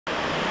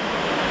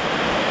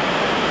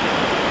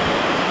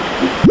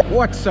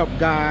What's up,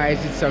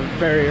 guys? It's a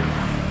very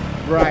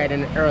bright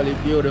and early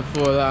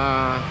beautiful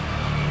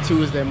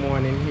Tuesday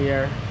morning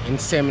here in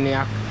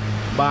Seminyak,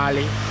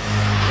 Bali,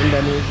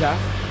 Indonesia.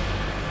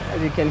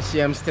 As you can see,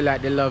 I'm still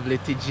at the lovely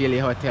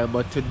Tijili Hotel,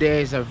 but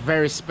today is a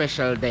very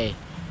special day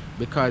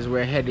because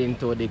we're heading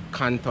to the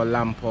Kanto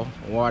Lampo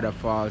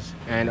Waterfalls,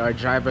 and our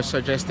driver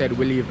suggested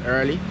we leave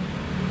early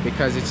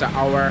because it's an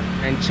hour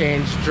and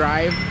change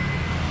drive.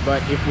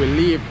 But if we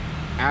leave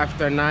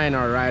after 9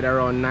 or right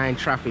around 9,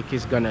 traffic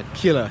is gonna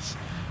kill us.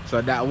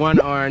 So that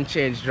 1 hour and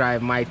change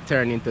drive might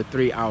turn into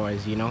 3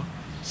 hours, you know.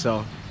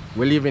 So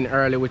we're leaving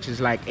early, which is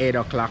like 8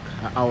 o'clock,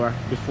 an hour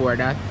before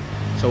that,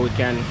 so we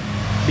can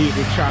beat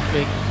the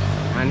traffic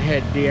and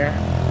head there.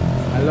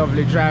 A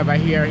lovely driver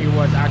here, he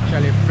was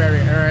actually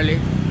very early.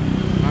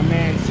 My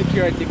man,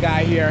 security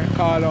guy here,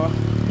 Carlo,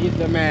 he's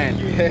the man.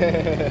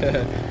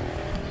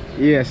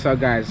 Yeah, so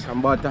guys, I'm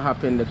about to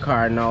hop in the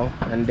car now,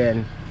 and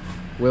then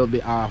we'll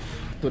be off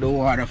to the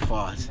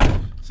waterfalls.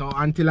 So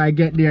until I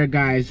get there,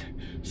 guys,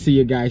 see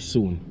you guys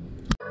soon.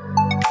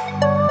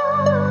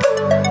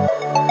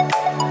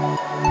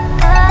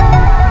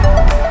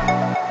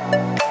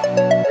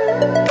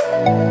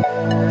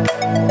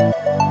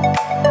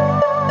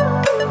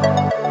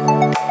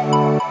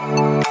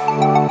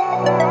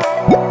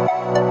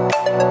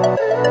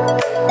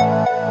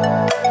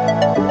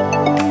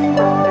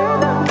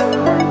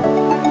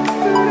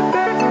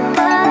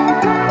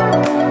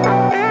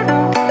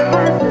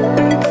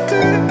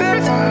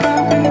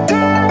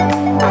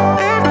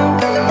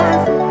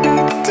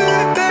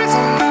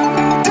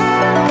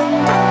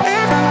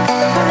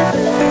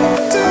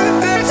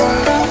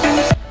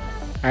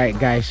 Alright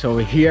guys, so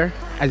we're here.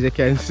 As you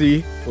can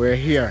see, we're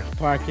here.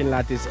 Parking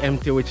lot is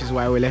empty, which is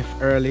why we left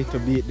early to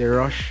beat the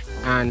rush.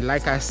 And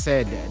like I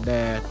said,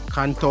 the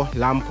Kanto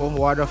Lampo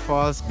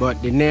Waterfalls,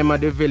 but the name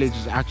of the village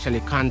is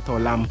actually Kanto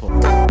Lampo.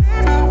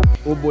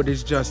 Ubud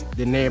is just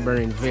the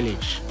neighboring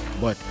village,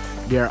 but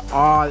they're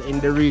all in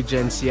the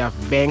regency of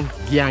Beng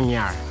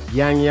Gianyar.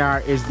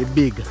 Gianyar is the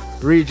big.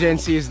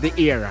 Regency is the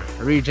era.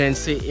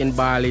 Regency in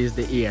Bali is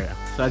the era.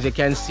 So as you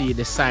can see,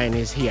 the sign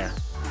is here.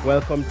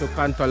 Welcome to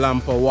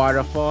Kantolampo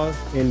Waterfall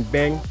in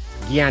Beng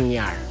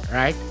Gianyar,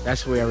 right?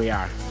 That's where we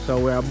are. So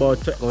we're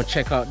about to go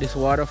check out this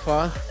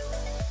waterfall.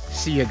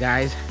 See you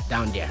guys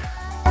down there.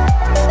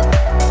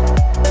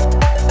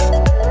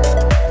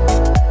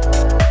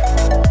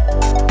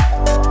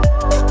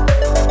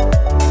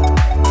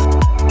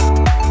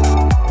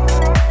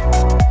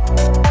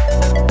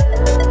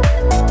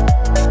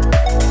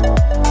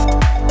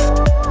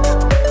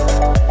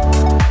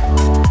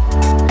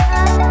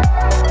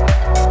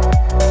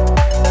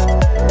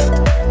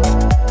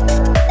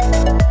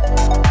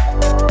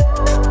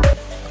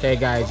 Okay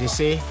guys, you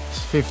see,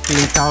 it's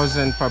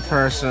 15,000 per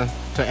person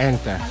to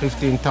enter,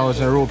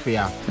 15,000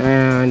 rupiah,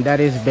 and that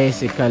is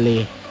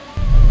basically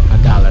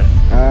 $1.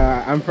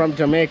 I'm from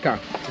Jamaica.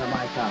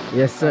 Jamaica.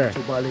 Yes sir. To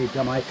Bali,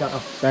 Jamaica.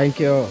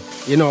 Thank you.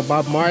 You know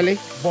Bob Marley?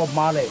 Bob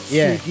Marley.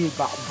 Yeah.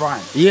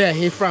 Brian. Yeah,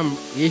 he from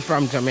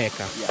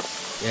Jamaica.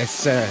 Yes. Yes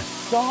sir.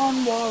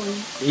 Don't worry.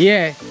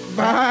 Yeah.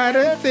 But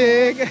I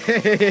think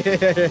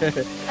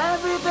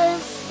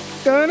Everything's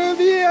gonna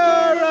be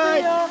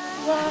alright.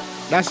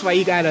 That's why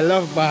you gotta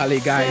love Bali,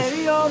 guys.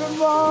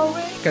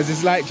 Because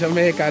it's like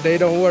Jamaica, they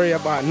don't worry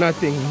about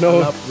nothing.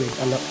 No.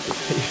 I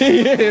love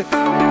it.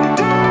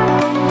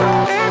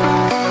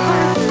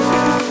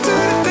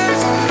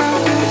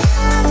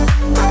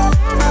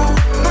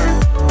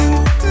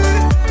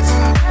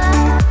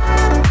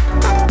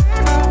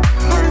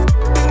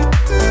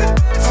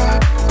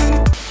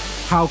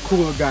 How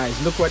cool, guys.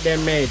 Look what they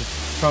made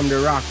from the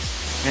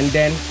rocks. And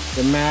then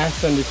the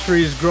mass and the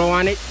trees grow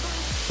on it.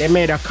 They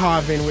made a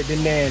carving with the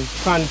name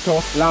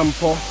Kanto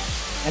Lampo.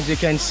 As you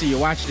can see,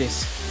 watch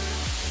this.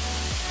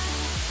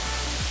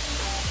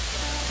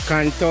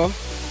 Kanto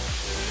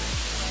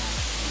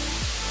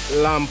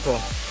Lampo.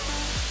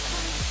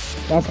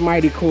 That's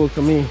mighty cool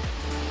to me.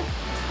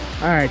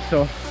 Alright,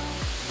 so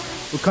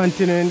we're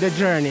continuing the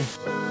journey.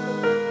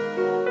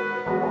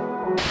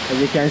 As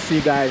you can see,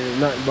 guys, it's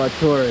nothing but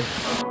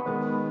tourists.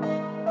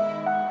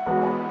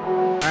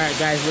 Alright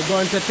guys, we're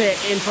going to take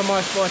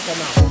infamous photo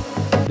now.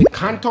 The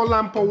Kanto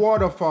Lampo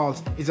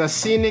Waterfalls is a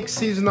scenic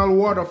seasonal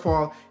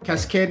waterfall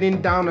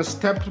cascading down a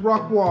stepped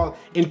rock wall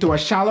into a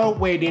shallow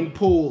wading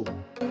pool.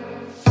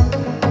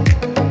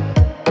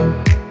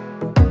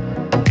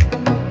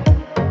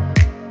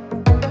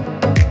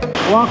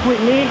 Walk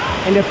with me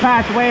in the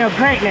pathway of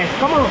greatness.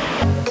 Come on.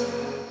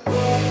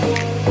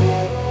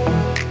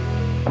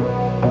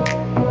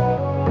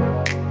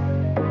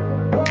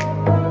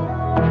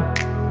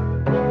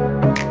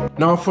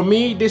 Now for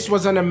me, this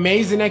was an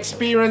amazing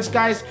experience,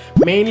 guys,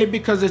 mainly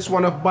because it's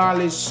one of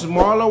Bali's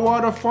smaller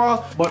waterfalls,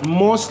 but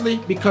mostly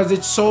because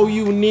it's so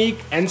unique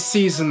and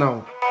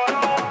seasonal.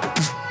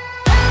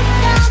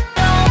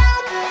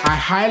 I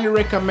highly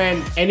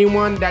recommend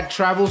anyone that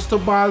travels to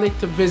Bali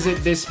to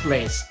visit this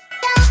place.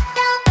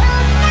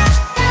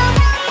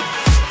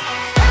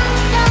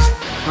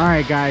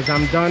 Alright guys,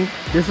 I'm done.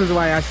 This is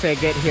why I say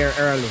get here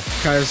early,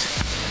 because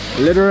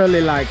literally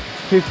like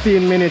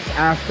 15 minutes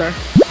after,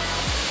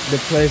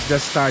 the place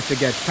just starts to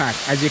get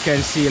packed. As you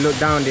can see, look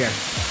down there.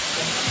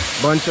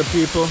 Bunch of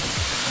people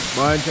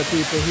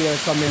here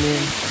coming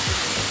in.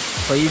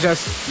 So you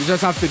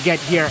just have to get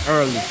here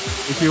early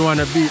if you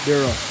want to beat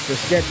the rush.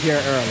 Just get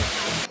here early.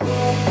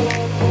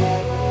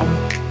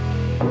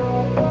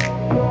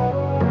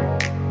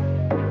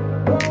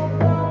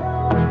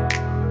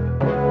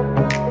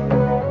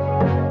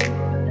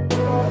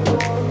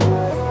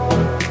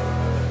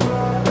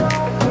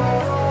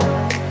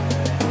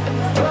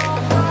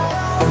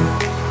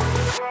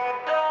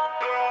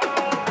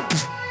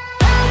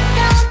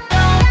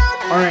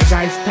 Alright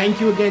guys, thank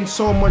you again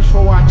so much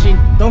for watching.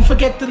 Don't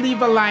forget to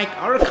leave a like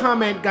or a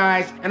comment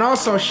guys, and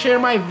also share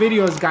my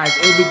videos guys,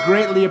 it will be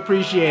greatly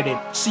appreciated.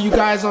 See you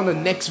guys on the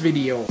next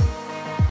video.